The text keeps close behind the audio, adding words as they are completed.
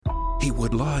he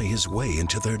would lie his way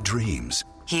into their dreams.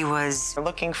 He was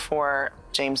looking for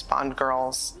James Bond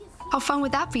girls. How fun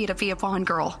would that be to be a Bond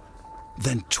girl?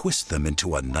 Then twist them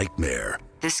into a nightmare.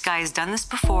 This guy has done this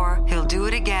before. He'll do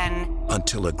it again.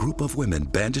 Until a group of women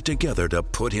banded together to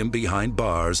put him behind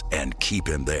bars and keep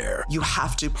him there. You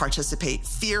have to participate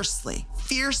fiercely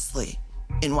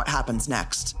in what happens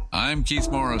next. I'm Keith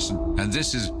Morrison, and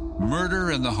this is Murder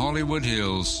in the Hollywood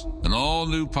Hills, an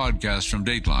all-new podcast from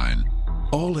Dateline.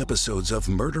 All episodes of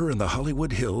Murder in the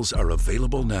Hollywood Hills are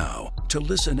available now. To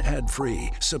listen ad-free,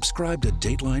 subscribe to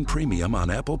Dateline Premium on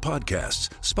Apple Podcasts,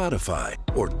 Spotify,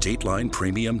 or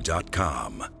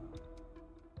DatelinePremium.com.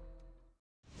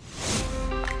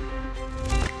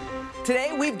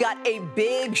 Today, we've got a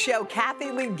big show.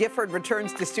 Kathie Lee Gifford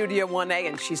returns to Studio 1A,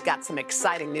 and she's got some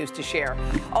exciting news to share.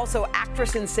 Also,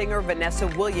 actress and singer Vanessa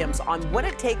Williams on what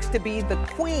it takes to be the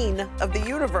queen of the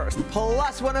universe.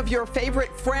 Plus, one of your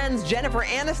favorite friends, Jennifer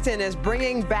Aniston, is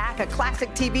bringing back a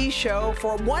classic TV show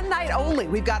for one night only.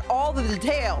 We've got all the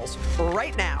details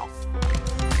right now.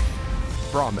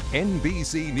 From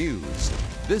NBC News,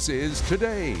 this is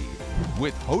Today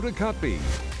with Hoda Kotb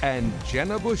and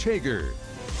Jenna Bush Hager.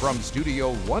 From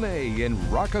Studio 1A in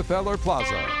Rockefeller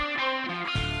Plaza.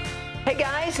 Hey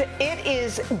guys, it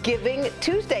is Giving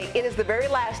Tuesday. It is the very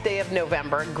last day of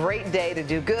November. Great day to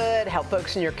do good, help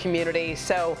folks in your community.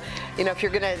 So, if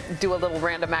you're going to do a little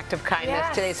random act of kindness,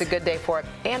 Today's a good day for it.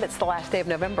 And it's the last day of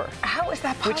November. How is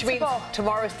that possible? Which means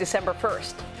tomorrow is December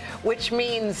 1st. Which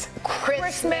means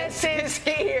Christmas is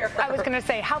here. I was going to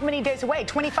say, how many days away?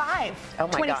 25? Oh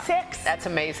my 26? God. That's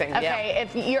amazing. Okay, yeah.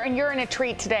 if you're in a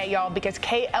treat today, y'all, because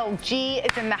KLG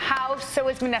is in the house. So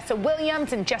is Vanessa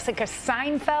Williams and Jessica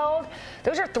Seinfeld.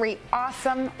 Those are three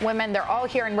awesome women. They're all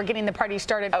here, and we're getting the party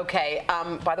started. Okay.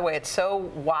 By the way, it's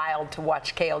so wild to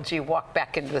watch KLG walk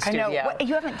back into the studio. I know.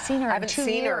 You haven't seen her in 2 years. I haven't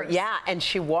seen her. Yeah, and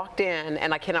she walked in,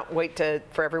 and I cannot wait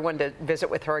for everyone to visit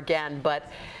with her again. But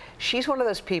she's one of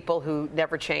those people who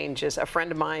never changes. A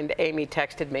friend of mine, Amy,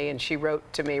 texted me, and she wrote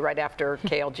to me right after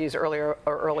KLG's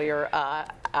earlier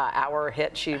hour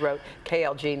hit. She wrote,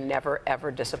 "KLG never,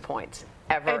 ever disappoints.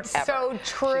 Ever, it's ever." So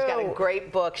true. She's got a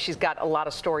great book. She's got a lot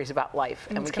of stories about life.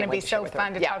 And it's going to be so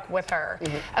fun to talk with her.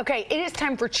 Mm-hmm. Okay, it is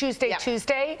time for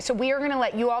Tuesday. So we are going to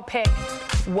let you all pick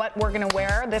what we're going to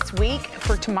wear this week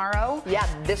for tomorrow. Yeah,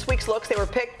 this week's looks, they were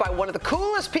picked by one of the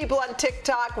coolest people on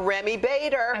TikTok, Remy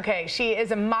Bader. Okay, she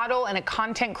is a model and a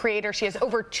content creator. She has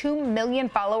over 2 million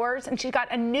followers, and she's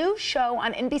got a new show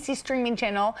on NBC streaming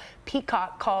channel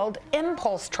Peacock called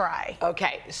Impulse Try.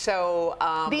 Okay, so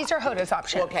these are Hoda's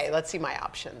options. Okay, let's see my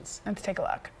options. Let's take a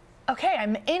look. Okay,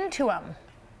 I'm into them.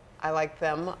 I like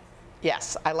them.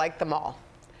 Yes, I like them all,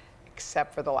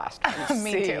 except for the last one.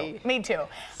 Me too.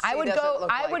 I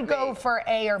would go for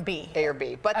A or B. A or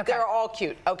B, but they're all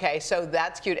cute. Okay, so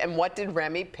that's cute. And what did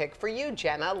Remy pick for you,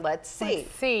 Jenna? Let's see.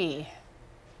 Let's see.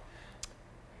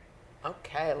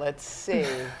 Okay, let's see.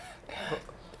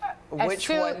 Which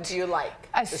one do you like?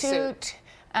 A suit.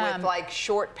 With like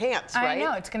short pants, right? I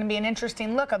know, it's going to be an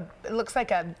interesting look. It looks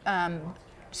like a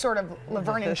sort of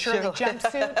Laverne and Shirley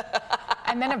jumpsuit.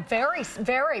 And then a very,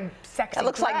 very sexy It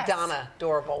looks dress. like Donna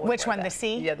Dorable. Which one, the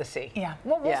C? Yeah, the C. Yeah,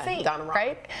 well, we'll see, Donna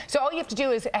right? So all you have to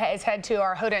do is head to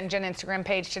our Hoda and Jen Instagram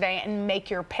page today and make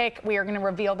your pick. We are going to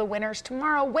reveal the winners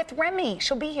tomorrow with Remy.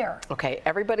 She'll be here. Okay,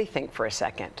 everybody think for a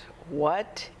second.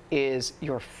 What is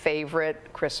your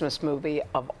favorite Christmas movie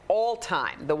of all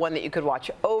time? The one that you could watch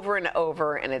over and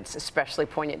over, and it's especially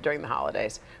poignant during the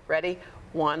holidays. Ready?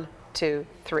 1, 2,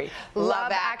 3.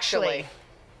 Love Actually.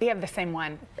 We have the same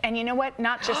one. And you know what?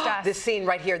 Not just us. This scene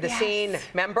right here, the scene,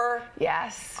 remember?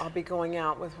 Yes. I'll be going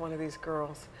out with one of these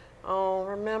girls. Oh,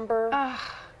 remember?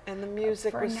 And the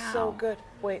music was so good.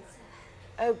 Wait.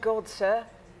 Oh, God, sir.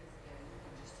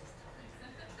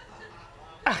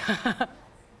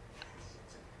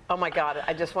 Oh my God!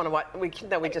 I just want to watch.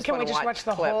 Can we just watch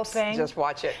the clips. whole thing? Just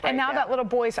watch it. And now that little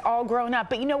boy's all grown up.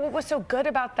 But you know what was so good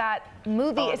about that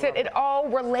movie is that it all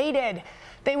related.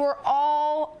 They were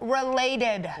all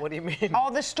related. What do you mean? All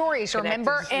the stories.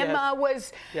 Remember, Emma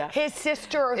was his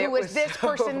sister, who was this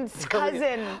person's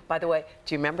cousin. By the way,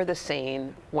 do you remember the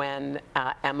scene when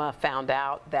Emma found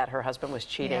out that her husband was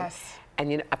cheating? Yes.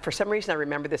 And for some reason, I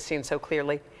remember this scene so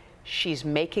clearly. She's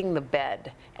making the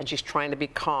bed, and she's trying to be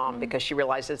calm because she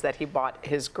realizes that he bought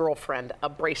his girlfriend a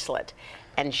bracelet.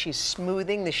 And she's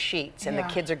smoothing the sheets, and the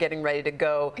kids are getting ready to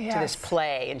go to this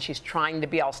play, and she's trying to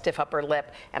be all stiff up her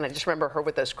lip. And I just remember her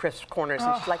with those crisp corners,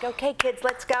 and she's like, "Okay, kids,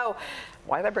 let's go."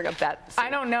 Why did I bring up that scene?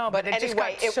 I don't know, but it just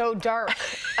got so dark.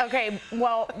 Okay,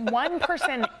 well, one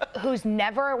person who's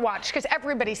never watched, because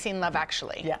everybody's seen Love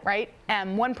Actually, right?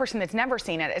 And one person that's never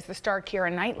seen it is the star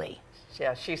Keira Knightley.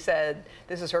 Yeah, she said,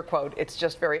 this is her quote, "It's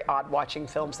just very odd watching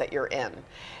films that you're in."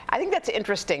 I think that's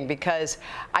interesting because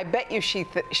I bet you she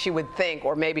would think,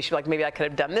 or maybe she'd be like, maybe I could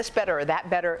have done this better or that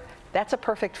better. That's a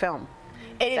perfect film.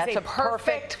 It is a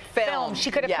perfect film.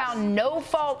 She could have found no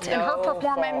fault in her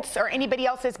performance or anybody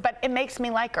else's, but it makes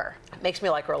me like her. It makes me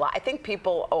like her a lot. I think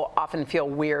people often feel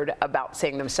weird about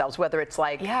seeing themselves, whether it's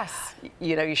like,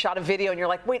 you know, you shot a video and you're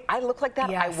like, wait, I look like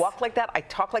that, I walk like that, I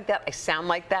talk like that, I sound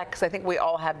like that, because I think we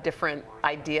all have different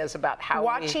ideas about how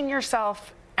Watching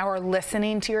yourself or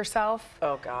listening to yourself.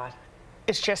 Oh, God.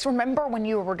 It's just, remember when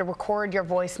you were to record your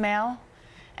voicemail?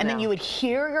 And then you would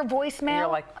hear your voicemail. And you're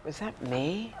like, was that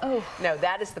me? Oh. No,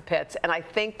 that is the pits. And I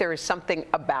think there is something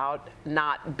about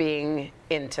not being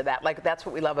into that. Like, that's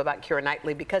what we love about Keira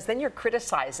Knightley, because then you're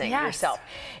criticizing yourself.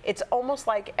 It's almost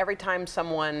like every time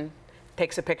someone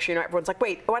takes a picture, you know, everyone's like,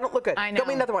 wait, oh, I don't look good. I know. Go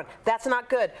me another one. That's not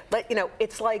good. But, you know,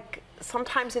 it's like,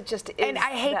 sometimes it just is. And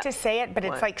I hate to say it, but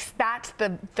it's like, that's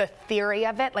the theory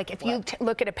of it. Like, if you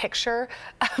look at a picture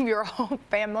of your whole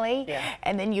family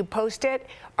and then you post it,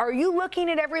 are you looking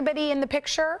at everybody in the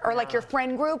picture or like your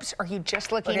friend groups? Or are you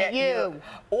just looking at you?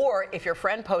 Or if your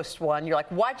friend posts one, you're like,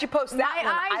 why'd you post that one?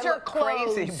 My eyes are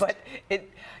closed. Crazy. But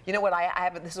you know what, I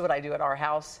have, this is what I do at our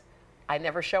house. I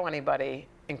never show anybody,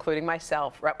 including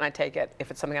myself, right when I take it.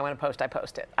 If it's something I want to post, I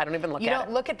post it. I don't even look at it. You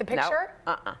don't look at the picture?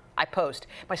 No. I post.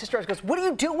 My sister always goes, what are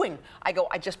you doing? I go,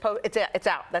 I just post. It's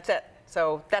out. That's it.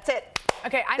 So that's it.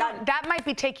 Okay, that might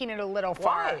be taking it a little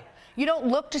far. Why? You don't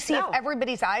look to see if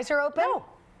everybody's eyes are open? No,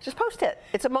 just post it.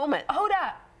 It's a moment.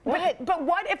 Hoda. But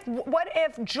what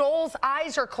if Joel's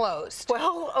eyes are closed?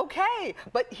 Well, okay.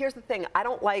 But here's the thing. I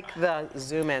don't like the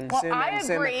zoom in, zoom in,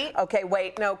 zoom in. Okay,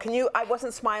 wait. No, can you? I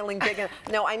wasn't smiling big enough.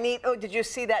 No, I need. Oh, did you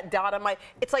see that dot on my?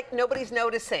 It's like nobody's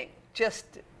noticing.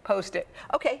 Just post it.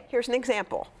 Okay, here's an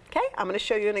example. Okay, I'm going to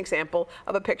show you an example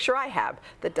of a picture I have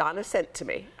that Donna sent to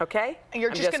me. Okay. And you're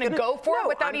just going to go for it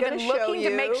without even looking to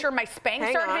make sure my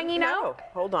Spanx aren't hanging out? No,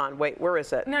 hold on. Wait, where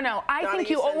is it? No. I think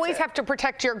you always have to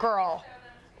protect your girl.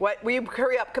 What? Will you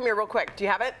hurry up? Come here real quick. Do you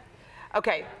have it?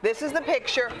 Okay, this is the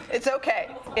picture. It's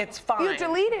okay. It's fine. You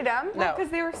deleted them? No.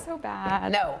 Because they were so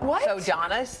bad. No. What? So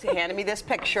Donna's handed me this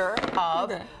picture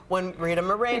of when Rita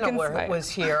Moreno was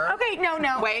here. Okay,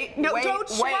 no. Wait, no, wait, don't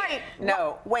swipe.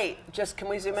 No, wait. Just, can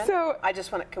we zoom in? So, I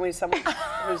just want to, can we, someone,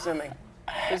 who's zooming?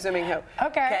 Who's zooming who?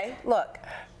 Okay. Okay, look.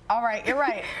 All right, you're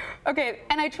right. Okay,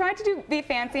 and I tried to be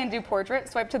fancy and do portrait,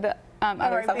 swipe to the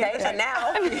other side. Okay, so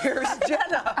now here's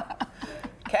Jenna.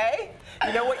 Okay?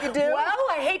 You know what you do? Well,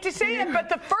 I hate to say it, but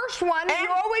the first one, you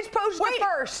always post the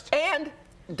first. And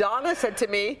Donna said to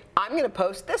me, I'm going to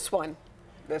post this one.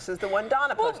 This is the one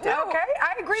Donna posted. Okay,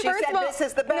 I agree. She said this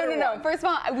is the better one. No. First of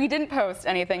all, we didn't post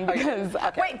anything because...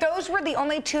 Wait, those were the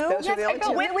only two? Those were the only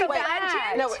two. With the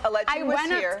legend? No, a legend was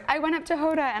here. I went up to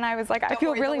Hoda and I was like, I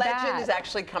feel really bad. The legend is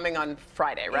actually coming on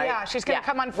Friday, right? Yeah, she's going to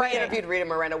come on Friday. We interviewed Rita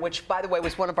Moreno, which, by the way,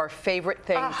 was one of our favorite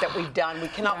things that we've done. We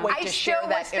cannot wait to share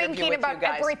that interview with you guys. I still was thinking about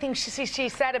everything she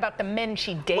said about the men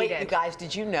she dated. Wait, you guys,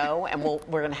 did you know, and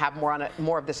we're going to have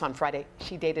more of this on Friday,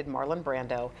 she dated Marlon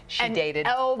Brando. She dated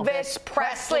Elvis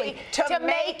Presley to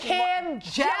make him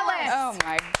jealous. Oh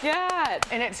my God.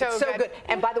 And it's so good.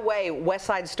 And by the way, West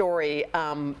Side Story,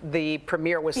 the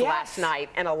premiere was last night,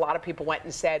 and a lot of people went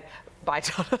and said, bye,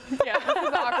 Donna. Yeah, this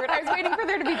is awkward. I was waiting for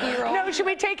there to be B-roll. No, should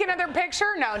we take another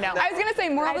picture? No. I was going to say,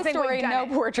 moral of the story, no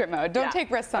portrait mode. Don't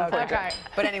take risks on portrait. Okay.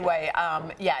 But anyway,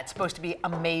 it's supposed to be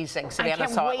amazing. Savannah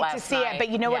saw it last night. I can't wait to see it. But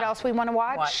you know what else we want to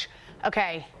watch? What?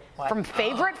 Okay. What? From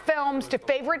favorite films to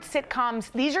favorite sitcoms,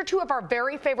 these are two of our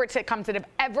very favorite sitcoms that have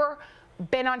ever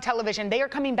been on television. They are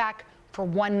coming back for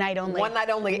one night only. One night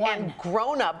only. And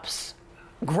grown-ups,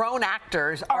 grown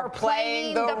actors are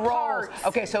playing the roles. Parts.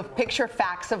 Okay, so picture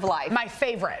Facts of Life. My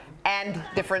favorite. And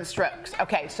Different Strokes.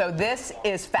 Okay, so this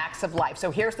is Facts of Life.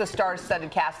 So here's the star-studded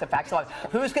cast of Facts of Life.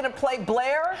 Who's going to play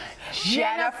Blair?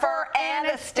 Jennifer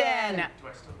Aniston.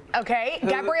 Okay,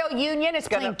 Gabrielle Union is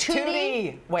playing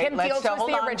Tootie. Wait, Kim Fields was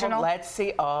the original. Let's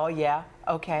see. Oh, yeah.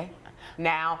 Okay.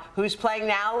 Now, who's playing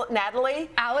Natalie?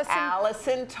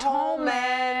 Allison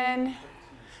Tolman.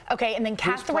 Okay, and then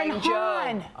Catherine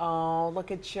Hahn. Oh, look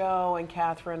at Joe and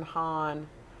Catherine Hahn.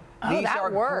 These are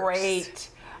great.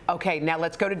 Okay, now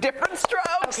let's go to Different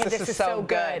Strokes. Okay, this is so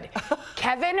good.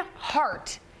 Kevin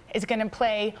Hart is going to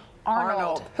play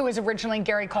Arnold, who is originally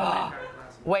Gary Coleman.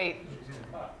 Wait,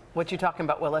 what you talking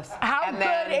about, Willis? How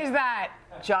good is that?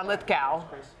 John Lithgow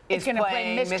is going to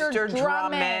play Mr.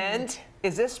 Drummond.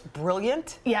 Is this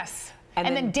brilliant? Yes.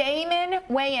 And then Damon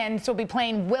Wayans will be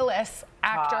playing Willis,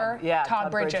 actor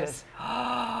Todd Bridges.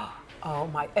 Oh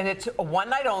my, and it's one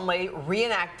night only,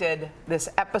 reenacted this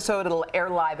episode. It'll air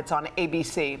live. It's on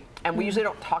ABC. And we usually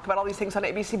don't talk about all these things on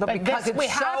ABC, but because it's we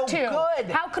have so to. good.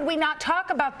 How could we not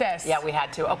talk about this? Yeah, we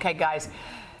had to. Okay, guys.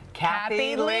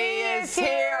 Kathie Lee is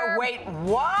here. Wait,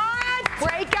 what?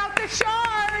 Break out the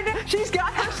shard. She's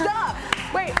got her stuff.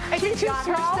 Wait, she's got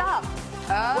her stuff.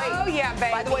 Oh, yeah,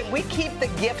 baby. By the way, we keep the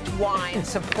gift wine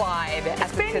supplied at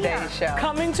the Today Show.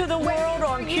 Coming to the world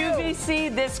on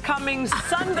QVC this coming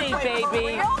Sunday,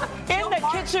 baby. In the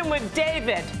kitchen with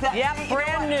David. Yep,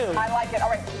 brand new. I like it. All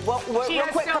right, well, real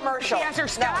quick commercial. She has her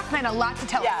stuff and a lot to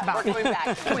tell us about. We're coming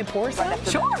back. Can we pour some?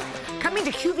 Sure. Coming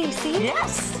to QVC?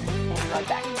 Yes. We'll be right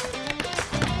back.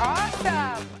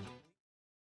 Awesome.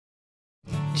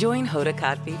 Join Hoda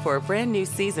Kotb for a brand new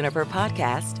season of her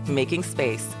podcast, Making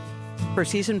Space. For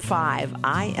season 5,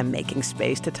 I am making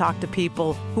space to talk to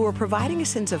people who are providing a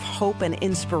sense of hope and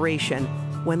inspiration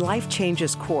when life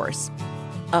changes course.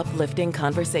 Uplifting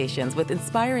conversations with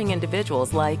inspiring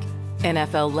individuals like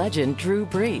NFL legend Drew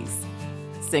Brees,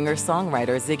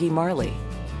 singer-songwriter Ziggy Marley,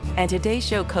 and Today's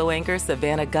Show co-anchor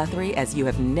Savannah Guthrie as you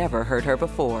have never heard her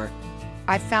before.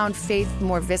 I found faith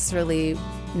more viscerally,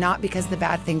 not because the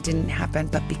bad thing didn't happen,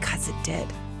 but because it did.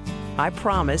 I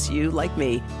promise you, like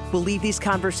me, will leave these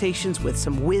conversations with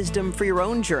some wisdom for your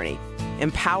own journey,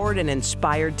 empowered and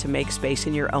inspired to make space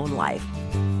in your own life.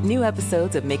 New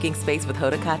episodes of Making Space with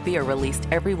Hoda Kotb are released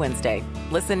every Wednesday.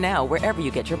 Listen now wherever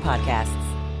you get your podcasts.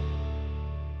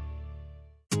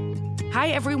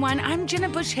 Hi, everyone. I'm Jenna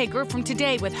Bush Hager from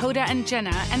Today with Hoda and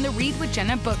Jenna and the Read with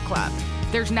Jenna book club.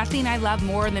 There's nothing I love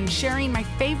more than sharing my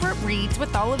favorite reads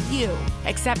with all of you,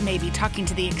 except maybe talking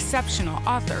to the exceptional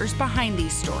authors behind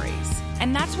these stories.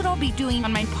 And that's what I'll be doing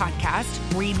on my podcast,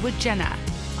 Read with Jenna.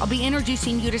 I'll be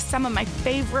introducing you to some of my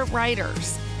favorite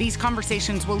writers. These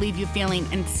conversations will leave you feeling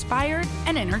inspired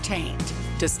and entertained.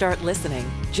 To start listening,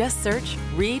 just search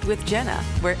Read with Jenna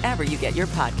wherever you get your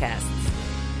podcasts.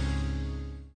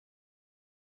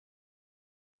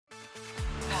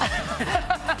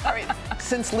 All right,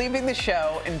 since leaving the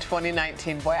show in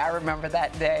 2019, boy, I remember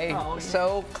that day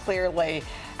so clearly.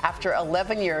 After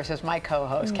 11 years as my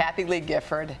co-host, Kathie Lee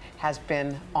Gifford has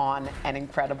been on an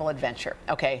incredible adventure.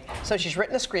 Okay, so she's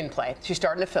written a screenplay. She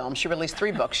starred in a film. She released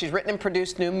 3 books. She's written and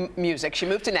produced new music. She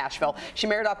moved to Nashville. She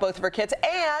married off both of her kids,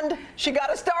 and she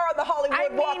got a star on the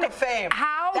Hollywood Walk of Fame.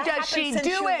 How does she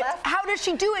do it? How does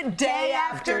she do it day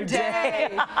after day?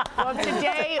 Well,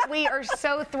 today we are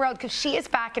so thrilled because she is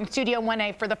back in Studio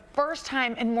 1A for the first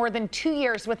time in more than 2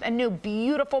 years with a new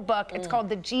beautiful book. It's called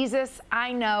The Jesus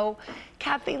I Know.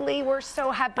 Kathie Lee, we're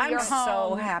so happy you're home. I'm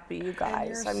so happy, you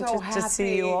guys. I'm so just to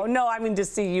see you all. No, I mean to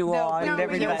see you all. No,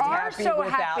 and you are happy so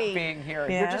without happy being here.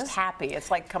 Yes. You're just happy.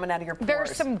 It's like coming out of your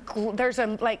pores. There's a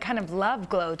like kind of love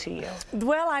glow to you.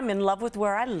 Well, I'm in love with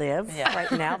where I live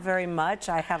right now very much.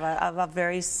 I have a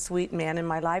very sweet man in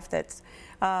my life that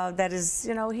is,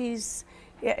 you know, he's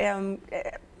good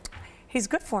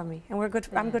for me, and we're good.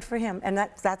 I'm good for him, and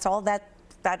that's all that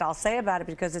I'll say about it,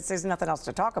 because there's nothing else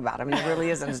to talk about. I mean, it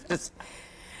really isn't. It's just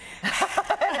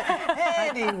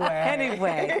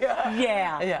anyway.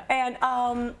 Yeah. And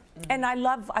I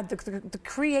love the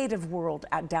creative world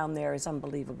down there is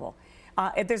unbelievable.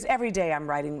 There's every day I'm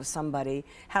writing with somebody.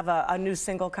 Have a new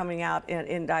single coming out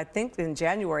in I think in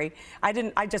January.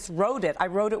 I just wrote it. I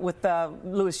wrote it with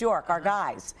Louis York, our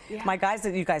guys, my guys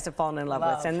that you guys have fallen in love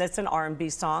with, and it's an R&B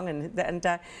song,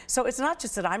 and so it's not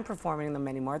just that I'm performing them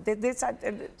anymore. I'm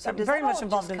very much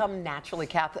involved in. Come naturally,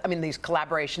 Kath? I mean, these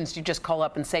collaborations. You just call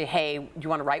up and say, "Hey, do you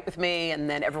want to write with me?" And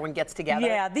then everyone gets together.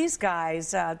 Yeah, these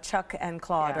guys, Chuck and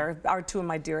Claude, are 2 of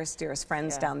my dearest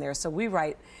friends down there. So we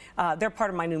write. They're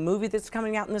part of my new movie that's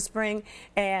coming out in the spring,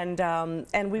 and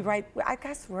we write. I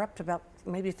guess we're up to about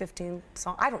maybe 15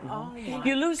 songs. I don't know.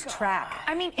 You lose track.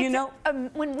 I mean,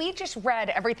 when we just read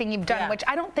everything you've done, which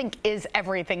I don't think is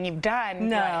everything you've done.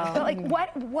 No. But like,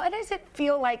 what does it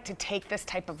feel like to take this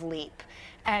type of leap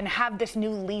and have this new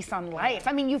lease on life?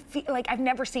 I mean, you feel like I've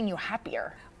never seen you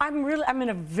happier. I'm in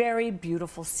a very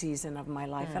beautiful season of my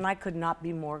life, and I could not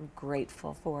be more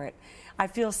grateful for it. I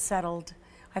feel settled.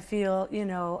 I feel,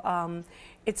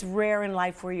 it's rare in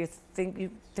life where you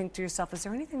think to yourself, is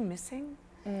there anything missing?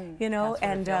 That's what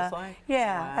it feels like?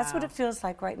 That's what it feels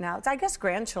like right now. I guess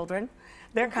grandchildren,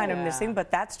 they're kind of missing,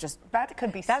 but that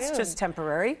could be that's soon. just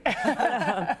temporary.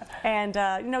 And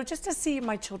just to see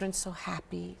my children so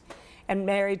happy and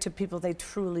married to people they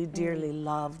truly, dearly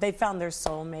love. They found their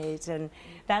soulmates, and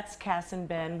that's Cass and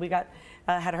Ben. We got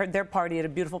had their party at a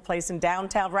beautiful place in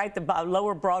downtown, right, the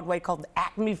lower Broadway, called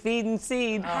Acme Feed and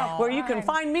Seed, where you can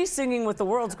find me singing with the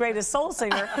world's greatest soul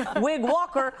singer, Wig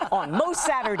Walker, on most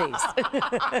Saturdays.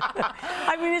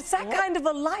 I mean, it's that kind of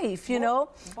a life, you know.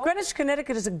 Greenwich,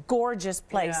 Connecticut is a gorgeous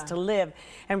place to live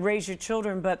and raise your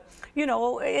children, but, you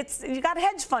know, you got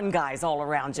hedge fund guys all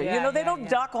around you. You know, they don't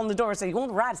knock on the door and say, you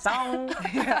want to write a song?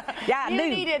 You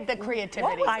needed the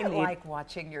creativity. What was it like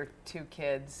watching your two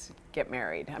kids get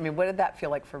married? I mean, what did that feel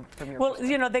like from your perspective?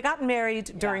 You know, they got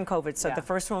married during COVID. So the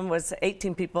first one was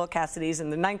 18 people at Cassidy's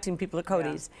and the 19 people at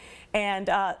Cody's. And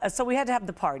so we had to have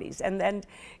the parties. And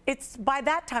it's, by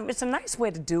that time, it's a nice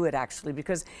way to do it, actually,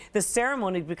 because the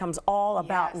ceremony becomes all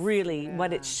about really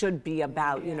what it should be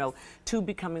about, you know, two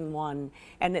becoming one.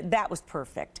 And that was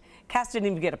perfect. Cass didn't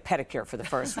even get a pedicure for the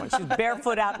first one. She was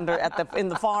barefoot out in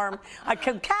the farm. I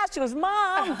called Cass, she was,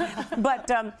 Mom!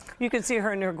 But you can see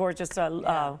her in her gorgeous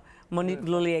Monique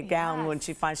Lullier gown when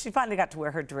she finally got to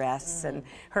wear her dress. And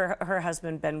her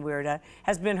husband, Ben Weirda,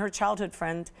 has been her childhood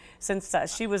friend since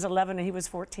she was 11 and he was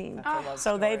 14.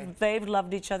 So they've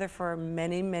loved each other for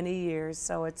many, many years.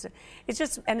 So it's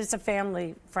a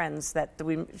family, friends that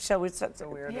we show. It's so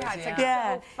weird. Yeah, it's like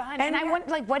so fun. And I want,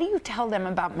 like, what do you tell them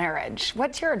about marriage?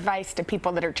 What's your advice to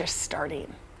people that are just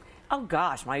starting? Oh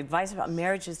gosh, my advice about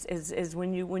marriage is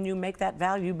when you make that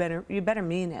vow, you better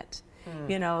mean it.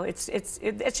 You know, it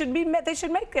should be. They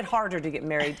should make it harder to get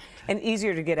married and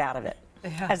easier to get out of it,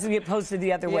 as opposed to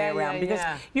the other way around. Because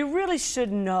you really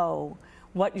should know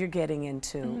what you're getting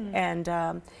into, and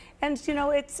you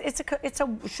know, it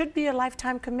should be a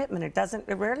lifetime commitment.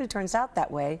 It rarely turns out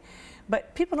that way,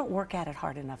 but people don't work at it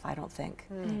hard enough. I don't think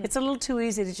it's a little too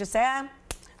easy to just say,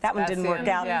 that one didn't work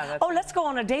out. Let's go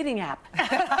on a dating app.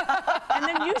 And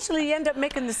then usually you end up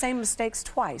making the same mistakes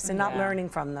twice and not learning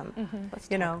from them.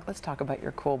 Let's talk about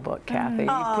your cool book, Kathie.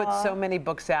 You put so many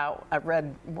books out. I've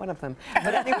read one of them.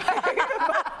 But anyway,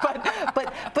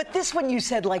 but this one you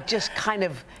said, like, just kind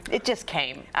of, it just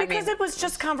came. Because it was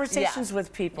just conversations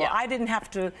with people. I didn't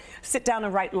have to sit down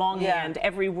and write longhand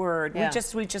every word.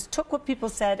 We just took what people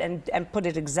said and put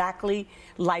it exactly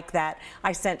like that.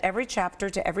 I sent every chapter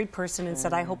to every person and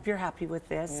said, I hope you're happy with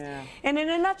this. And in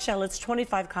a nutshell, it's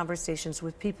 25 conversations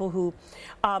with people who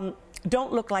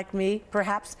don't look like me,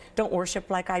 perhaps, don't worship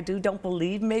like I do, don't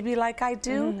believe maybe like I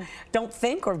do, don't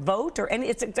think or vote or any.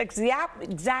 It's the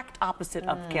exact opposite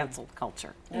of cancel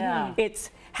culture. It's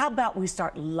how about we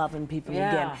start loving people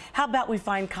again? How about we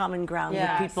find common ground with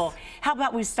people? How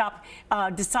about we stop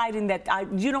deciding that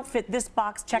you don't fit this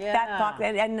box, check that box,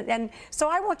 and so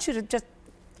I want you to just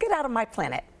get out of my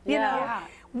planet. You know.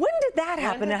 When did that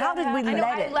happen, and how did we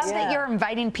let it? I love that you're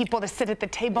inviting people to sit at the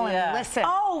table and listen.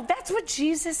 Oh, that's what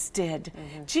Jesus did.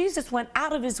 Jesus went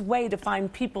out of his way to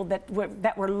find people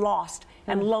that were lost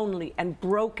and lonely and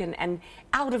broken and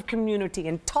out of community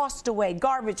and tossed away,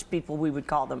 garbage people, we would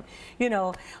call them. You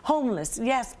know, homeless,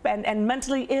 and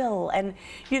mentally ill. And,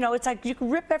 you know, it's like you can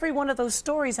rip every one of those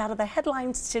stories out of the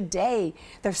headlines today.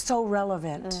 They're so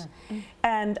relevant.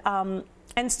 And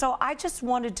so I just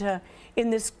wanted to, in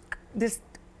this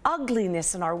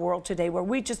ugliness in our world today, where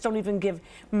we just don't even give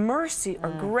mercy or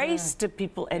grace to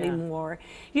people anymore.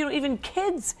 You know, even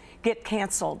kids get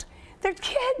canceled. They're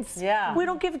kids. We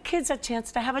don't give kids a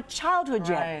chance to have a childhood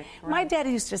yet. My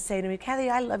daddy used to say to me, Kathie,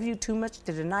 I love you too much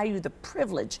to deny you the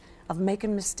privilege of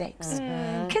making mistakes.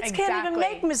 Kids can't even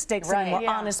make mistakes anymore,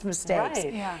 honest mistakes.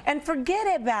 And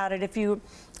forget about it if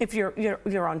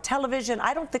you're on television.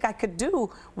 I don't think I could do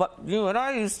what you and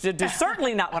I used to do.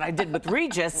 Certainly not what I did with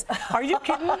Regis. Are you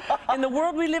kidding? In the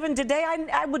world we live in today,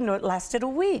 I wouldn't know it lasted a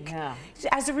week.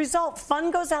 As a result,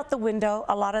 fun goes out the window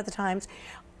a lot of the times.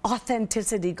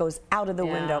 Authenticity goes out of the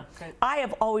window. I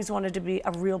have always wanted to be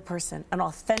a real person, an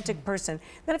authentic person.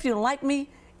 Then if you don't like me,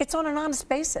 it's on an honest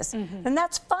basis, and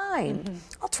that's fine.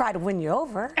 I'll try to win you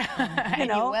over. You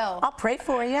know, you will. I'll pray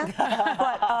for you.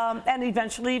 But and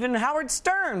eventually, even Howard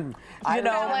Stern, you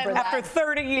know, after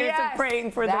 30 years of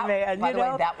praying for the man. By the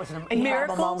way, that was an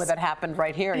incredible moment that happened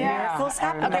right here. Miracles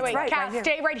happen. Okay, wait, Kath,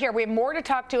 stay right here. We have more to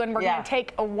talk to, and we're going to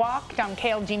take a walk down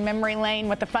KLG memory lane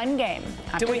with a fun game.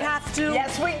 Do we have to?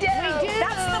 Yes, we do. We do.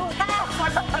 That's the path.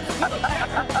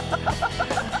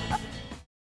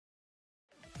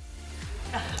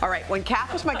 All right, when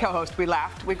Kath was my co-host, we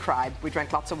laughed, we cried, we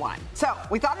drank lots of wine. So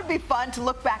we thought it'd be fun to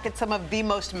look back at some of the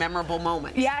most memorable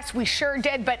moments. Yes, we sure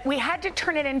did, but we had to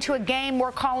turn it into a game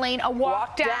we're calling a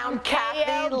walk down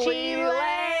Kathie Lee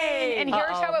Lane. And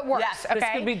here's how it works, Yes, this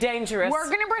could be dangerous. We're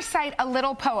going to recite a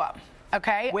little poem.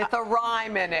 okay? With a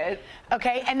rhyme in it.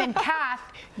 Okay, and then Kath,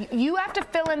 you have to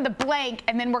fill in the blank,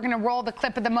 and then we're going to roll the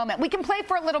clip of the moment. We can play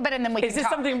for a little bit, and then we can Is this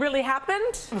talk. something really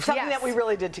happened? Something that we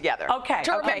really did together. Okay.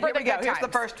 Okay, here we go. Here's the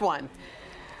first one.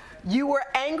 You were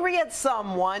angry at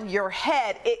someone, your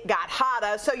head, it got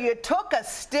hotter, so you took a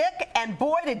stick, and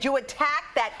boy, did you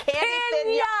attack that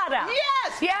candy Pinata.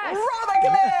 Yes! Yes! Roll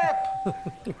the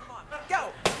clip!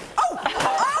 Go! Oh!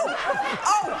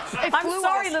 Oh! I'm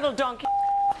sorry, little donkey.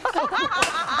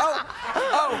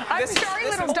 I'm sorry,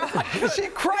 little dog. She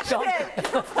crushed it.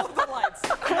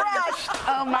 Crushed.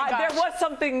 Oh my gosh. There was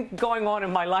something going on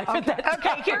in my life at that time.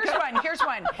 Okay, here's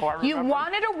one. You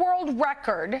wanted a world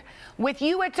record. With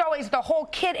you, it's always the whole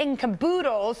kit and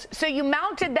caboodles. So you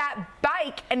mounted that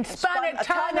bike and spun a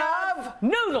ton of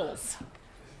noodles.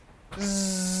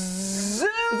 Zoodles.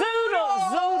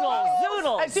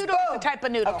 A zoodle is a type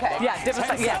of noodle. Okay. Yeah,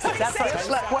 different. Yes, that's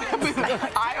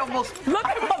right. I almost. Look,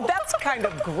 that's kind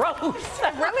of gross.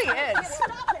 It really is.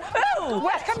 Ooh,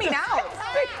 what's coming out?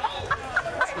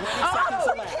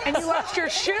 Oh, and you lost your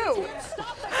shoe.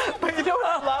 But you know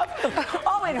what I love?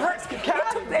 Oh, it hurts. It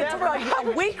took like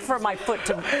a week for my foot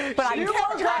to. But I'm so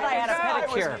glad I had a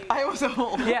pedicure. I was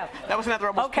Yeah. That was another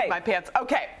almost peed my pants.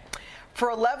 Okay. For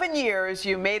 11 years,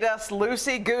 you made us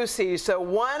loosey-goosey, so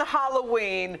one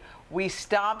Halloween, we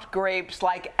stomped grapes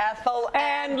like Ethel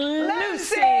and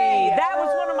Lucy. That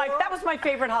was my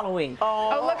favorite Halloween.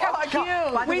 Oh, look how cute.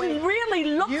 We really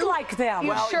looked like them.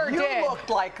 You sure you did. Looked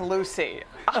like Lucy.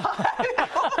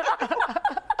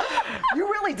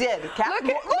 You really did. Look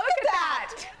at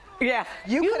that. Yeah.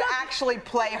 You could actually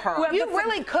play her. Well, you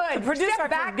really could. The producer, Step I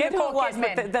back, forget who it Nicole was,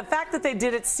 Kidman. but the fact that they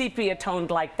did it sepia-toned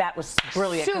like that was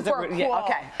brilliant. Super cool. Yeah.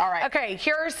 Okay, all right. Okay,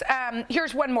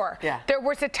 here's one more. Yeah. There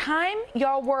was a time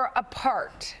y'all were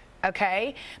apart,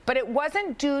 okay? But it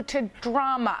wasn't due to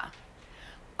drama.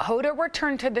 Hoda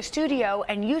returned to the studio,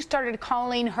 and you started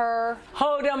calling her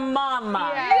Hoda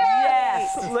Mama.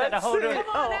 Yes. Instead of Hoda.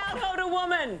 Come on out, Hoda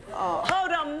woman.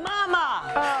 Hoda Mama.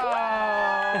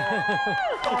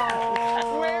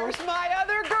 Where's my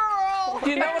other girl?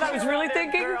 You know what I was really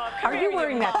thinking? Are you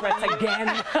wearing that dress again?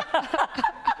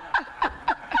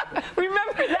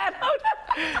 Remember that,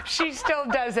 Hoda? She still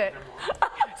does it.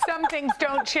 Some things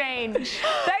don't change.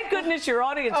 Thank goodness your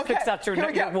audience picks out your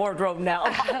wardrobe now.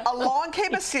 Along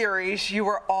came a series. You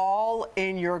were all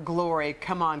in your glory.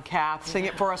 Come on, Kath. Sing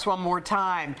it for us one more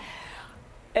time.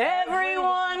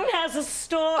 Everyone has a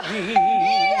story.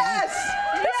 Yes!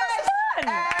 Yes!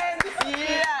 And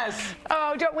yes!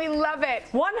 Oh, don't we love it?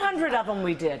 100 of them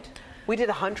we did. We did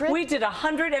 100? We did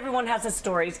 100. Everyone has a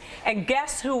stories. And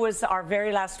guess who was our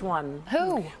very last one?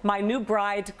 Who? My new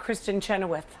bride, Kristen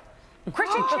Chenoweth.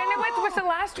 Kristen Chenoweth was the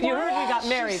last one. You heard we got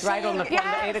married, right, on the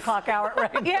 8 o'clock hour,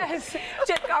 right? Yes.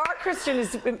 Our Kristen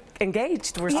is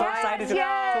engaged. We're so excited to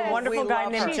a wonderful guy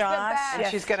named Josh. And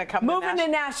she's going to come moving to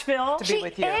Nashville to be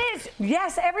with you. She is.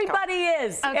 Yes, everybody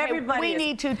is. Okay, everybody we is.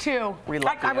 need to too. We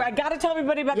love you. I got to tell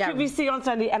everybody about QVC on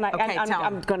Sunday, and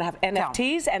I'm going to have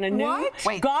NFTs and a new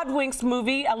God Winks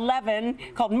movie 11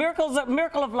 called Miracle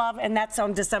of Love, and that's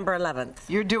on December 11th.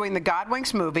 You're doing the God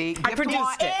Winks movie. I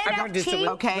produced it. I produced it.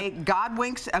 Okay, God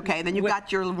Winks. Okay, then you've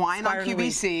got your wine on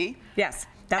QVC. Yes.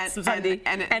 That's Sunday.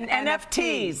 And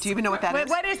NFTs. Do you even know what that is?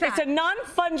 What is that? It's a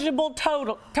non-fungible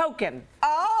Oh, token.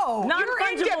 You're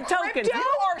Non-fungible into token. crypto? You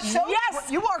are so.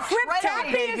 Yes. You are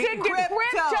Kathie is into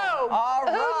crypto. All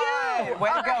right. Way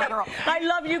to go, girl. I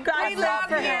love you guys. We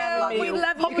love you. We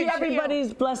love you. Hope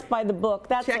everybody's blessed by the book.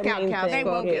 That's Check the out main Kath's thing.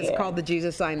 book. It's called The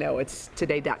Jesus I Know. It's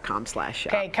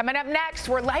today.com/shop. Okay, coming up next,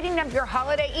 we're lighting up your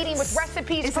holiday eating with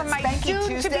recipes Is from it my Spanky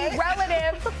soon-to-be Tuesday?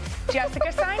 relative,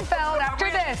 Jessica Seinfeld,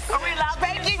 after this. Are we allowed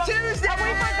Spanky Tuesday? And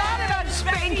we forgot it on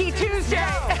Spanky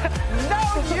Tuesday. No,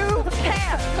 you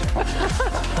can't.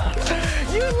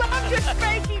 You love your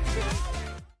Spanky Tuesday.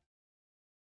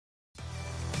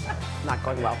 Not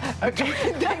going well. Between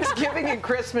Thanksgiving and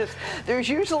Christmas, there's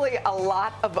usually a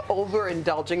lot of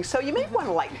overindulging, so you may want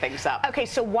to lighten things up. Okay,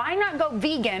 so why not go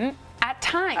vegan at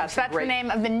times? That's the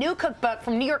name of the new cookbook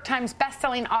from New York Times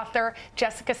bestselling author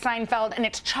Jessica Seinfeld, and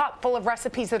it's chock full of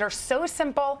recipes that are so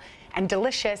simple and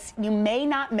delicious, you may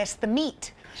not miss the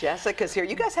meat. Jessica's here.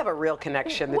 You guys have a real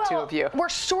connection, the two of you. We're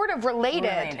sort of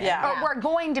related. Yeah. Or we're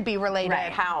going to be related. Right.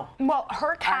 How? Well,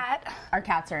 her cat. Our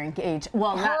cats are engaged.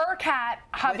 Well, her cat,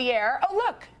 Javier. Oh,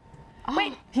 look.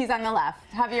 Wait. He's on the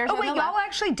left. Javier's on the left. Y'all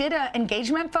actually did an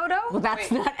engagement photo? Well, that's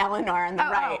not Eleanor on the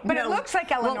right. But it looks like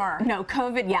Eleanor. Well, no,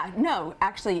 COVID, no,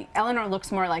 actually, Eleanor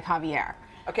looks more like Javier.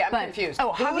 Okay, I'm confused.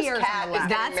 Oh, Javier's on the left.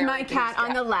 That's my cat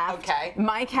on the left. Okay.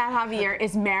 My cat Javier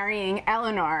is marrying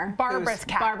Eleanor. Barbara's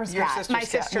cat. Barbara's Your cat. sister's My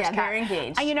sister's Yeah, cat. they're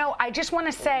engaged. And, you know, I just want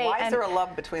to say. Why is there a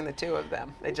love between the two of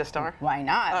them? They just are? Why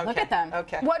not? Okay. Look at them.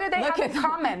 Okay. What do they Look have at in them.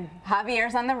 common?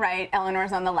 Javier's on the right,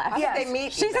 Eleanor's on the left. How did they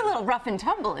meet? She's a little rough and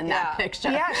tumble in that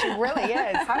picture. Yeah, she really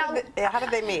is. How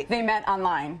did they meet? They met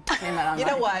online. You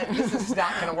know what? This is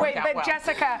not going to work Wait, out but well.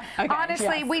 Jessica,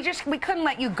 honestly, we couldn't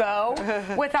let you go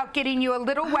without getting you a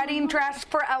little wedding dress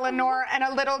for Eleanor and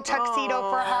a little tuxedo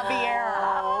for Javier.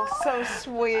 Oh, so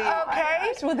sweet.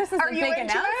 Okay. Well, this is Are a you big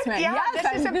into announcement. It? Yeah, Yes,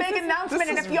 this is a big announcement.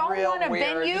 And if y'all want a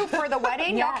venue for the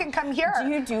wedding, y'all can come here. Do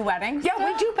you do weddings? Yeah,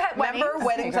 we do pet weddings. Remember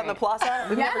weddings on the plaza?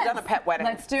 We've never done a pet wedding.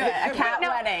 Let's do it. A cat Now,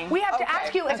 wedding. We have to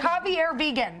ask you, is Javier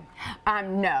vegan?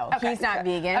 No, Okay. he's not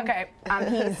vegan. Okay.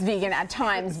 He's vegan at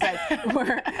times, but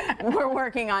we're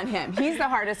working on him. He's the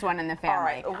hardest one in the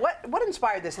family. All right. What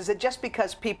inspired this? Is it just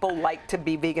because people like to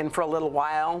be vegan for a little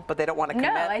while, but they don't want to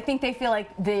commit? No, I think they feel like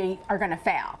they are going to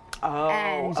fail.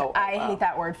 And I hate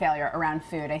that word failure around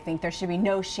food. I think there should be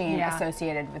no shame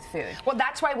associated with food. Well,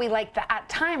 that's why we like the at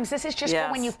times. This is just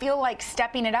for when you feel like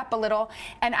stepping it up a little.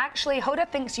 And actually, Hoda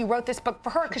thinks you wrote this book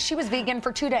for her because she was vegan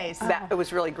for 2 days. It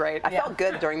was really great. I felt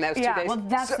good during those 2 days. Well,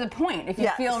 that's the point. If you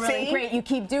feel really great, you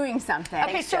keep doing something.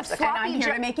 Okay, so and I'm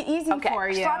here to make it easy for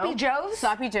you. Sloppy Joe's?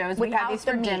 Sloppy Joe's. We have these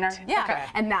for dinner. Yeah. Okay.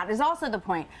 And that is also the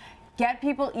point. Get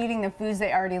people eating the foods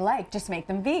they already like. Just make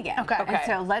them vegan. Okay. And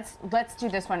so let's do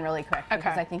this one really quick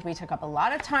because I think we took up a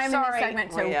lot of time in this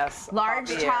segment. So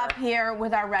large top here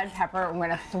with our red pepper. We're going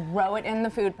to throw it in the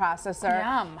food processor.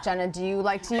 Yum. Jenna, do you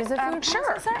like to use a food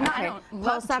processor? No, Okay. I don't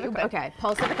love to, Okay.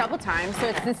 Pulse it a couple times so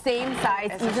it's the same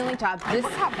size, evenly chopped. This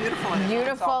Look how beautiful it is.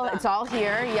 beautiful. It's all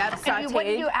here. Yep. Sauteed. And what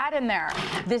do you add in there?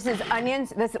 This is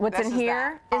onions. What's in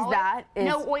here is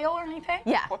no oil or anything?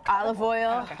 Yeah, olive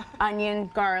oil, onion,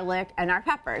 garlic, and our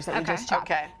peppers that we just chopped.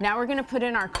 Okay. Now we're going to put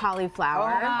in our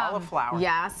cauliflower. Cauliflower.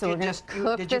 Yeah, so we're going to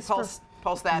cook Did you this.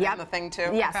 pulse that in the thing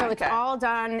too? Yeah, so it's all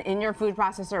done in your food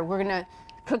processor. We're going to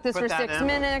cook this for 6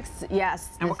 minutes.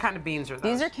 Yes. And what kind of beans are those?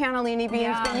 These are cannellini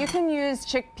beans, but you can use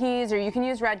chickpeas or you can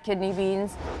use red kidney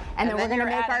beans. And then we're going to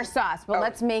make our sauce. But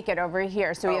let's make it over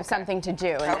here so we have something to do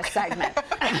in this segment.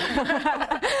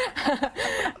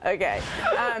 Okay.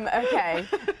 Okay.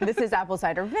 This is apple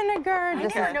cider vinegar. I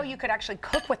didn't know you could actually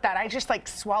cook with that. I just like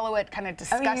swallow it kind of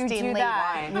disgustingly. You do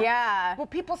that. Yeah. Well,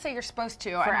 people say you're supposed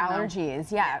to. For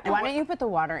allergies, yeah. Why don't you put the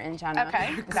water in, Jenna?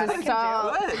 Okay. This is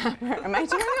all. Am I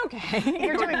doing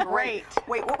okay? You're doing great.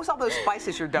 Wait, what was all those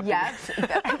spices you're dumping? Yes.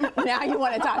 Now you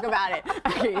want to talk about it.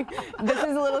 Okay. This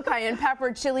is a little cayenne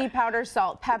pepper, chili powder,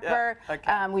 salt, pepper. Yeah.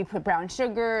 Okay. We put brown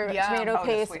sugar, tomato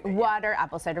paste, water,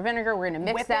 apple cider vinegar. We're going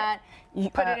to mix that.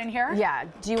 Put it in here? Yeah.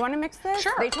 Do you want to mix this?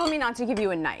 Sure. They told me not to give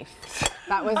you a knife.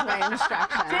 That was my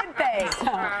instruction. Did they?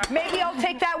 Maybe I'll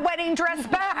take that wedding dress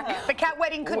back. The cat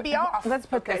wedding could be off. Let's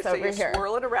put this over you here.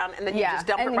 swirl it around and then you just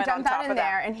dump it right on top of that.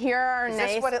 there. And here are Is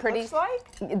nice, this what it pretty. looks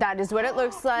like? That is what it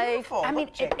looks like. Beautiful. I mean,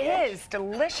 it is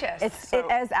delicious. It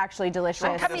is actually delicious.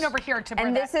 I'm coming over here to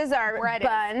And this is our bread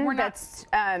bun that's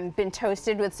been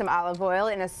toasted with some olive oil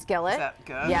in a skillet. Is that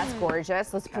good? Yes,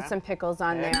 gorgeous. Let's put some pickles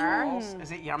on there.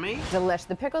 Is it yummy? Delish.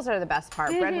 The pickles are the best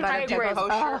part. Bread and butter pickles.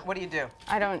 Kosher? What do you do?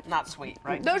 I don't. Not sweet,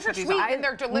 right? Those are sweet and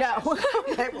they're delicious. No.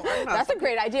 That's a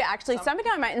great idea. Actually, somebody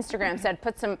on my Instagram said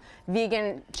put some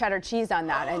vegan cheddar cheese on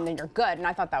that and then you're good. And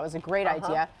I thought that was a great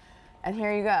idea. And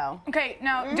here you go. Okay,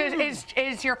 now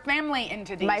is your family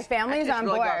into these? My family's on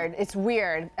board. It's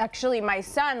weird. Actually, my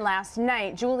son last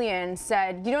night, Julian,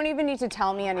 said, you don't even need to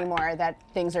tell me anymore that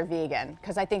things are vegan,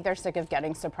 because I think they're sick of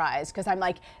getting surprised, because I'm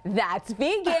like, that's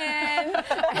vegan.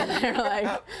 And they're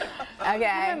like,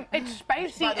 okay. It's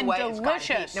spicy and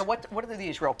delicious. Now, what are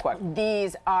these real quick?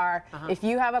 These are, if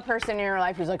you have a person in your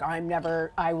life who's like, I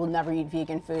will never eat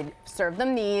vegan food, serve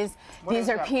them these. These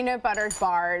are peanut butter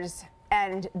bars.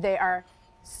 And they are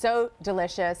so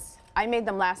delicious. I made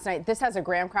them last night. This has a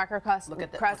graham cracker crust.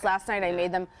 Last night I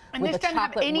made them with a chocolate wafer crust. And this doesn't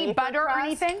have any butter or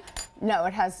anything? No,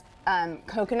 it has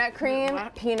coconut cream,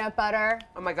 peanut butter.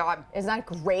 Oh my God. Isn't that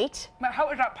great? But how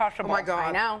is that possible? Oh my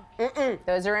God. I know.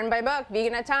 Those are in my book,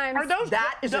 Vegan at Times. Are those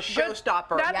that is a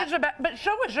showstopper. That is but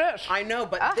so is this. I know,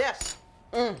 but this.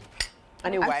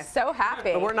 Anyway. I'm so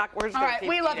happy. But we're just all gonna right, keep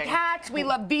we love eating. cats. We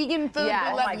love vegan food.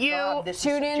 Yeah. We love you. God,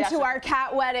 Tune in to our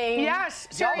cat wedding. Yes,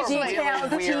 seriously. Details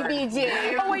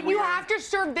TBD. Oh, wait, you have to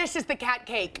serve this as the cat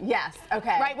cake. Yes,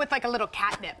 okay. Right, with like a little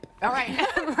catnip. All right.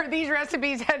 For these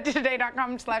recipes, head to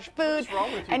today.com/food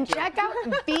and check out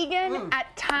Vegan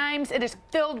at Times. It is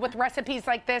filled with recipes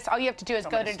like this. All you have to do is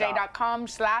go to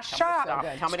today.com/shop.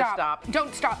 Tell me to stop.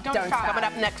 Don't stop. Don't stop. Coming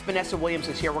up next, Vanessa Williams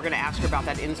is here. We're going to ask her about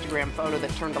that Instagram photo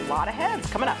that turned a lot of heads. Heads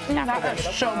coming up. That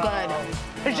was so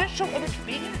good. Is this so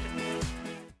vegan?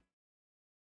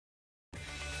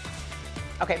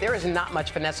 Okay, there is not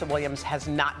much Vanessa Williams has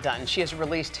not done. She has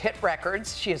released hit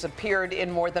records. She has appeared in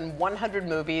more than 100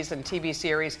 movies and TV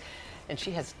series, and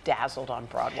she has dazzled on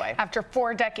Broadway. After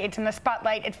 4 decades in the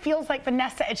spotlight, it feels like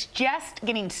Vanessa is just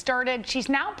getting started. She's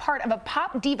now part of a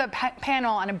pop diva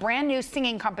panel on a brand new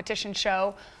singing competition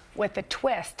show with a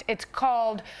twist. It's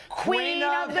called Queen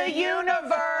of the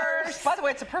Universe. By the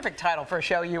way, it's a perfect title for a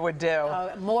show you would do.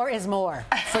 More is more,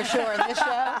 for sure. In this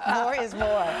show, more is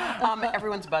more.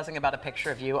 Everyone's buzzing about a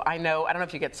picture of you. I don't know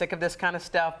if you get sick of this kind of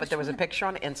stuff, but there was a picture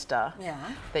on Insta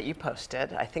that you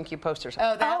posted. I think you posted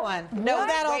something. Oh, that one. No,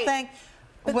 that whole thing.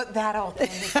 What that whole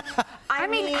thing? I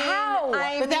mean, how?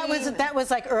 But that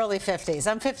was like early 50s.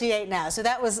 I'm 58 now, so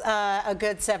that was a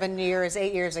good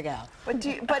 8 years ago.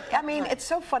 But I mean, it's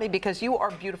so funny because you are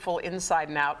beautiful inside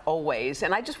and out always,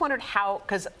 and I just wondered how,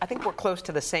 because I think we're close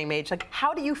to the same age. Like,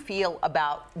 how do you feel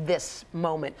about this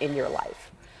moment in your life?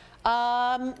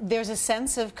 There's a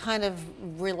sense of kind of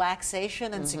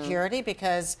relaxation and security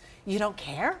because you don't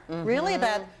care really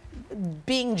about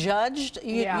being judged.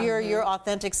 You're your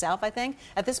authentic self, I think.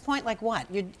 At this point, like what?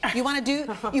 You want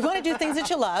to do things that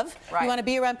you love. Right. You want to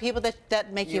be around people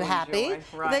that make you happy,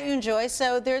 that you enjoy.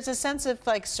 So there's a sense of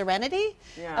like serenity,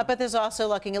 but there's also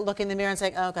looking in the mirror and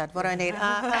saying, oh God, what do I need?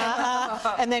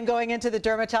 And then going into the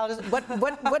dermatologist.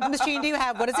 What machine do you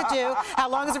have? What does it do? How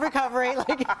long is the recovery?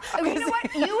 Like, you know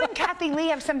what? You and Kathie Lee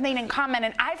have something in common,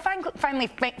 and I finally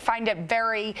find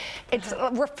it it's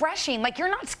refreshing. Like, you're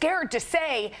not scared to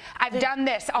say, I've done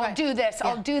this, I'll do this,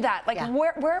 I'll do that. Like,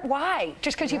 why?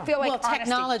 Just because you feel like honesty.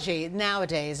 Technology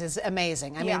nowadays is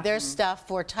amazing. I mean, there's stuff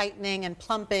for tightening and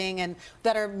plumping and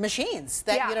that are machines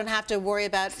that you don't have to worry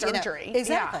about. Surgery.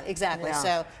 Exactly. Yeah.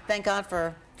 So thank God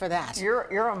for that.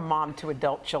 You're a mom to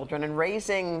adult children and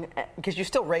raising, because you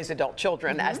still raise adult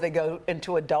children as they go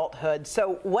into adulthood.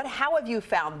 So how have you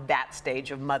found that stage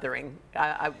of mothering?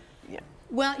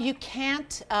 Well, you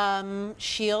can't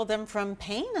shield them from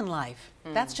pain in life.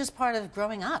 That's just part of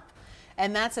growing up.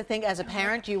 And that's the thing, as a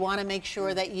parent, you want to make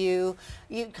sure that you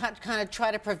kind of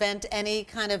try to prevent any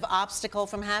kind of obstacle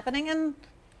from happening, and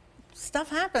stuff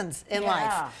happens in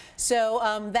life.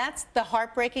 So that's the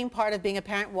heartbreaking part of being a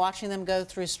parent, watching them go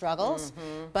through struggles.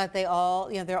 But they're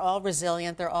all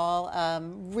resilient. They're all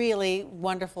really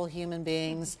wonderful human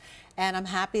beings. And I'm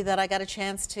happy that I got a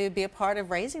chance to be a part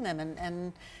of raising them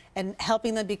and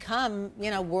helping them become,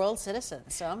 world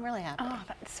citizens. So I'm really happy. Oh,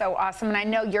 that's so awesome. And I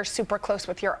know you're super close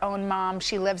with your own mom.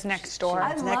 She lives next door. She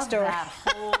lives next door. That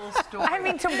whole story. I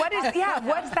mean, so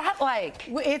what's that like?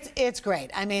 It's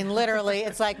great. I mean, literally,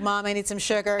 it's like, Mom, I need some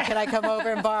sugar. Can I come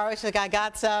over and borrow? She's like, I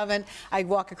got some. And I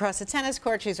walk across the tennis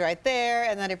court. She's right there.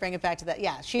 And then I bring it back to that.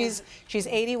 Yeah, she's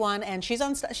 81 and she's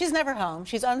never home.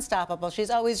 She's unstoppable.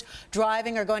 She's always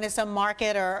driving or going to some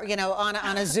market or,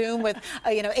 on a Zoom with,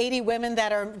 80 women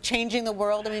that are changing the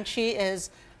world. I mean, she is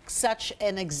such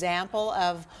an example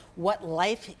of what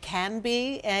life can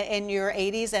be in your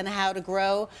 80s and how to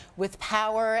grow with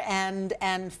power and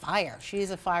fire. She's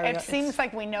a fire. It seems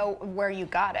like we know where you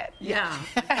got it. Yeah.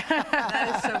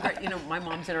 That is so great. My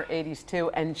mom's in her 80s too,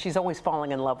 and she's always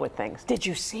falling in love with things. Did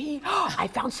you see? I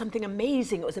found something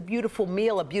amazing. It was a beautiful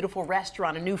meal, a beautiful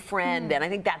restaurant, a new friend, and I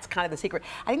think that's kind of the secret.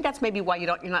 I think that's maybe why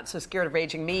you're not so scared of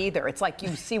aging me either. It's like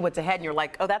you see what's ahead and you're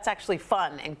like, oh, that's actually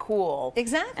fun and cool.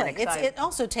 Exactly. It's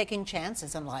also taking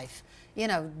chances in life.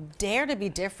 Dare to be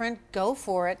different, go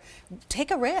for it,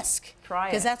 take a risk. Try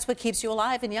it. Because that's what keeps you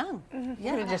alive and young. Let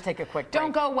me just take a quick break.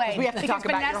 Don't go away. We have to talk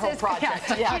about your whole project.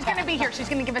 She's going to be here. She's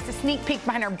going to give us a sneak peek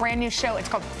behind her brand new show. It's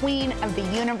called Queen of the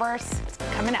Universe. It's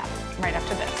coming up right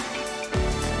after this.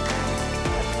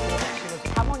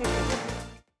 How long is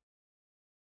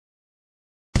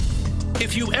it?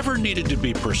 If you ever needed to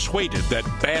be persuaded that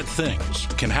bad things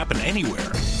can happen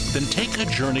anywhere, then take a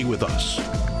journey with us.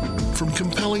 From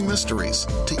compelling mysteries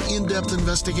to in-depth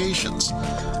investigations,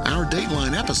 our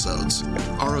Dateline episodes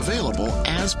are available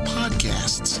as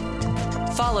podcasts.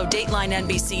 Follow Dateline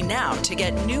NBC now to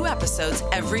get new episodes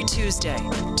every Tuesday.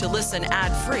 To listen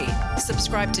ad-free,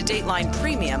 subscribe to Dateline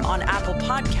Premium on Apple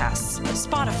Podcasts,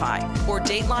 Spotify, or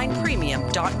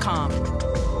DatelinePremium.com.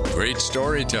 Great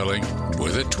storytelling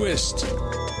with a twist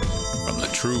from the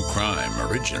True Crime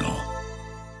Original.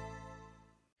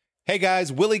 Hey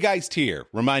guys, Willie Geist here,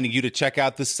 reminding you to check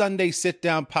out the Sunday Sit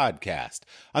Down podcast.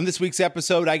 On this week's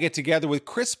episode, I get together with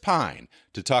Chris Pine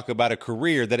to talk about a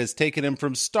career that has taken him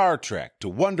from Star Trek to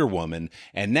Wonder Woman,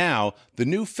 and now the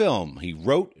new film he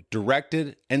wrote,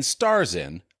 directed, and stars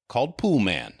in called Pool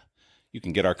Man. You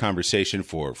can get our conversation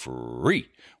for free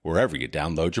wherever you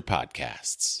download your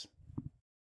podcasts.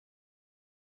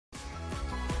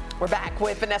 We're back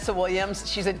with Vanessa Williams.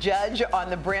 She's a judge on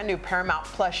the brand new Paramount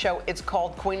Plus show. It's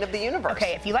called Queen of the Universe.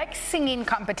 Okay, if you like singing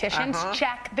competitions,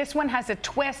 check. This one has a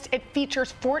twist. It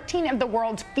features 14 of the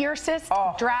world's fiercest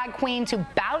drag queens who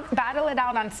battle it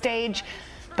out on stage,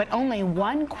 but only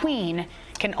one queen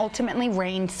can ultimately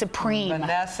reign supreme.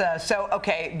 Vanessa, so,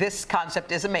 okay, this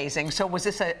concept is amazing. So was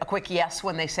this a quick yes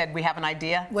when they said we have an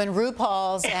idea? When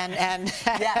RuPaul's and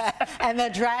and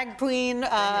the drag queen,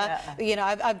 you know,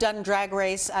 I've done Drag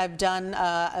Race. I've done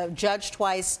judge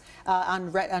twice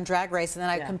on Drag Race, and then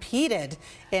I competed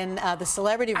in the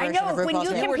celebrity version of RuPaul's. When you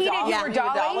competed, you were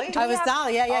Dolly? I was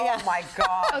Dolly, yeah. Oh, my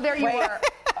God. Oh, there you were.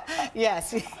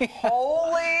 Yes.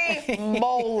 Holy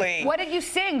moly. What did you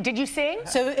sing? Did you sing?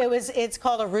 So it's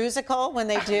called a rusical when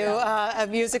they do a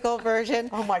musical version.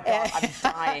 Oh my God, I'm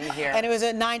dying here. And it was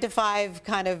a 9 to 5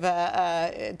 kind of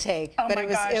take. Oh but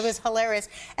my it was hilarious.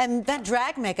 And that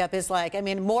drag makeup is like, I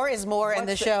mean, more is more in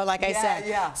the show, like I said.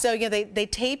 Yeah. So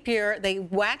they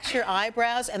wax your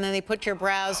eyebrows and then they put your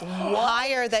brows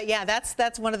higher.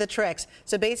 That's one of the tricks.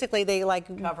 So basically they like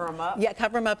cover them up. Yeah,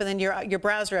 cover them up, and then your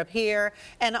brows are up here,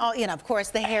 and all, you know, of course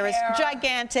the hair is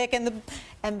gigantic, and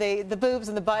the boobs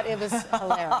and the butt. It was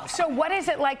hilarious. So what is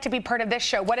it like to be part of this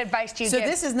show? What advice do you give? So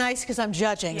this is nice because I'm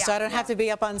judging, so I don't have to be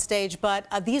up on stage. But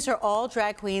these are all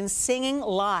drag queens singing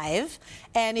live.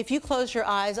 And if you close your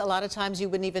eyes, a lot of times you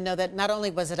wouldn't even know that not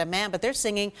only was it a man, but they're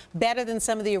singing better than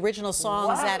some of the original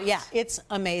songs. It's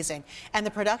amazing. And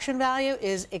the production value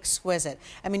is exquisite.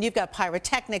 I mean, you've got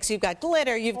pyrotechnics, you've got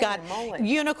glitter, you've got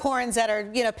unicorns that are,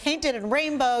 you know, painted in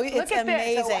rainbow. It's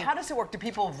amazing. So how does it work? Do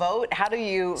people vote? How do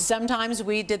you? Sometimes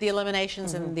we did the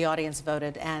eliminations and the audience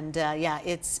voted, and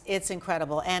it's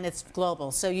incredible, and it's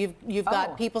global. So you've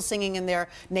got people singing in their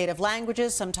native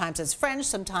languages. Sometimes it's French,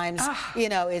 sometimes you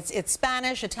know it's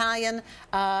Spanish, Italian,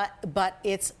 but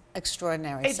it's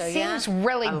extraordinary. It seems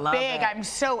really big. I'm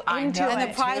so into it.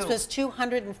 And the prize was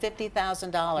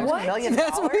 $250,000. What? $1 million?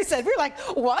 That's what we said. We were like,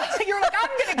 what? You're like, I'm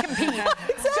going to compete.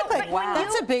 Exactly. Wow.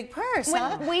 That's a big purse.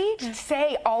 When we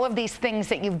say all of these things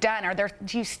that you've done,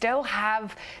 do you still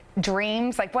have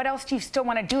dreams? Like, what else do you still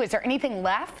want to do? Is there anything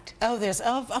left? Oh,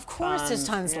 of course there's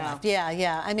tons left.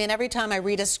 Yeah. I mean, every time I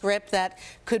read a script that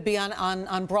could be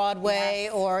on Broadway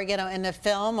or, you know, in a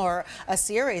film or a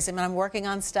series, I mean, I'm working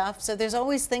on stuff. So there's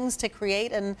always things to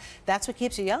create, and that's what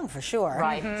keeps you young, for sure.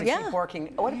 Right. To keep working.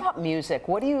 What about music?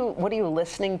 What are you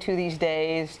listening to these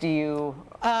days? Do you?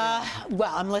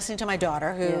 Well, I'm listening to my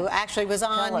daughter, who actually was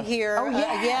on here. Oh,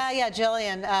 yes.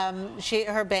 Jillian.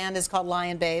 Her band is called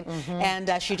Lion Babe,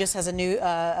 and she just has a new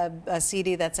a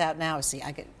CD that's out now.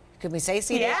 Could we say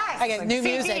CD? Yes. I get new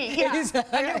CD, music. Yeah.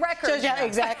 A new record. Shows you,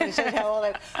 exactly. Shows you how old I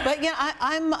am. But yeah,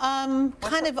 I'm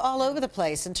kind of all over the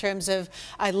place in terms of,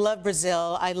 I love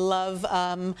Brazil. I love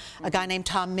a guy named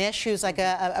Tom Misch, who's like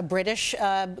a British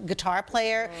guitar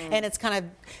player, and it's kind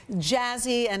of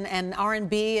jazzy and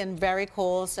R&B and very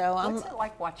cool. So what's it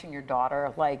like watching your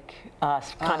daughter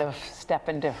kind of step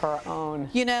into her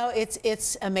own? You know,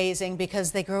 it's amazing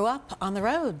because they grew up on the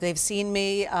road. They've seen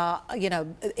me, you know,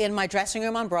 in my dressing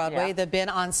room on Broadway. They've been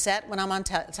on set when I'm on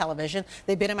television.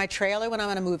 They've been in my trailer when I'm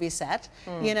on a movie set,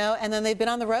 you know, and then they've been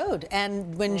on the road.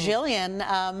 And when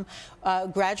Jillian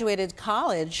graduated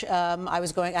college,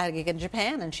 I had a gig in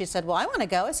Japan, and she said, well, I want to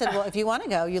go. I said, well, if you want to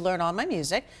go, you learn all my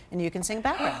music, and you can sing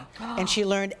background. And she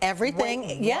learned everything.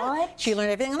 She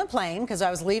learned everything on the plane, because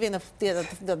I was leaving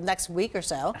the next week or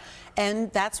so. And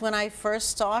that's when I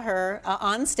first saw her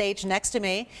on stage next to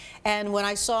me. And when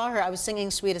I saw her, I was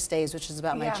singing Sweetest Days, which is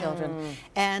about my children.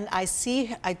 And I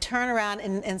turn around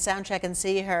in sound check and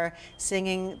see her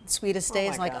singing Sweetest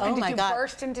Days. I'm like, oh my God. Did you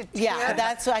burst into tears?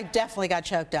 Yeah, I definitely got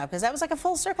choked up, because that was like a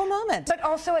full circle moment. But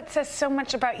also it says so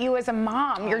much about you as a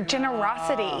mom, your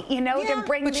generosity, you know, to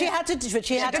bring. But she had to work.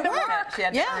 She had to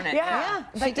earn it. Yeah.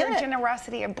 But your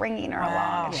generosity of bringing her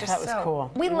along. It's just that was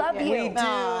cool. We love you. We do.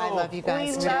 I love you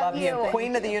guys. We love you.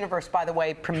 Queen of the Universe, by the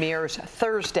way, premieres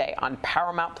Thursday on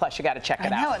Paramount Plus. You got to check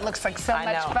it out. I know, it looks like so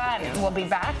much fun. We'll be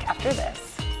back after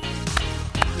this.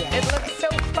 It looks so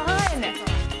fun.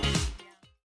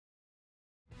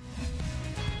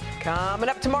 Coming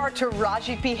up tomorrow,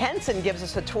 Taraji P. Henson gives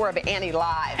us a tour of Annie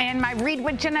Live. And my Read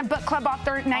with Jenna book club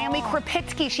author, Naomi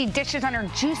Krapitsky, she dishes on her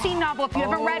juicy novel. If you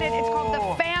haven't read it, it's called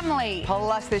The Family.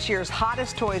 Plus this year's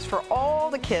hottest toys for all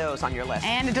the kiddos on your list.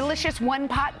 And a delicious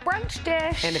one-pot brunch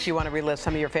dish. And if you want to relive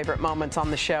some of your favorite moments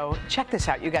on the show, check this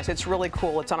out, you guys. It's really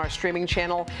cool. It's on our streaming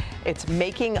channel. It's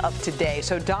Making of Today.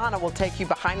 So Donna will take you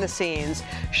behind the scenes.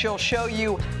 She'll show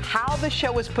you how the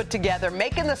show was put together,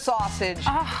 making the sausage,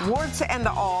 warts and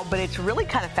all. but it's really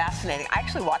kind of fascinating. I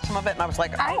actually watched some of it and I was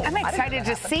like, I'm excited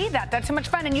to see that. That's so much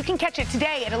fun. And you can catch it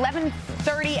today at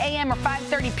 11:30 a.m. or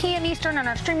 5:30 p.m. Eastern on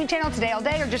our streaming channel Today All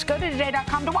Day, or just go to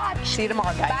today.com to watch. See you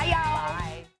tomorrow, guys. Bye, y'all.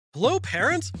 Bye. Hello,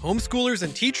 parents, homeschoolers,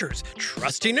 and teachers.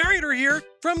 Trusty narrator here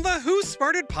from the Who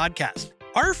Smarted podcast.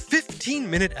 Our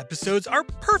 15-minute episodes are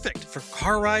perfect for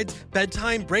car rides,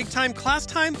 bedtime, break time, class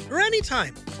time, or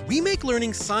anytime. We make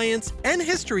learning science and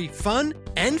history fun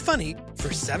and funny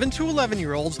for 7 to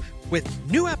 11-year-olds with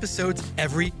new episodes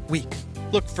every week.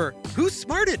 Look for Who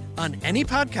Smarted on any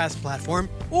podcast platform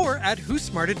or at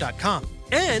whosmarted.com.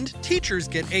 And teachers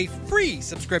get a free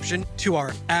subscription to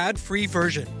our ad-free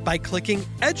version by clicking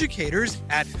educators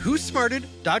at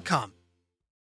whosmarted.com.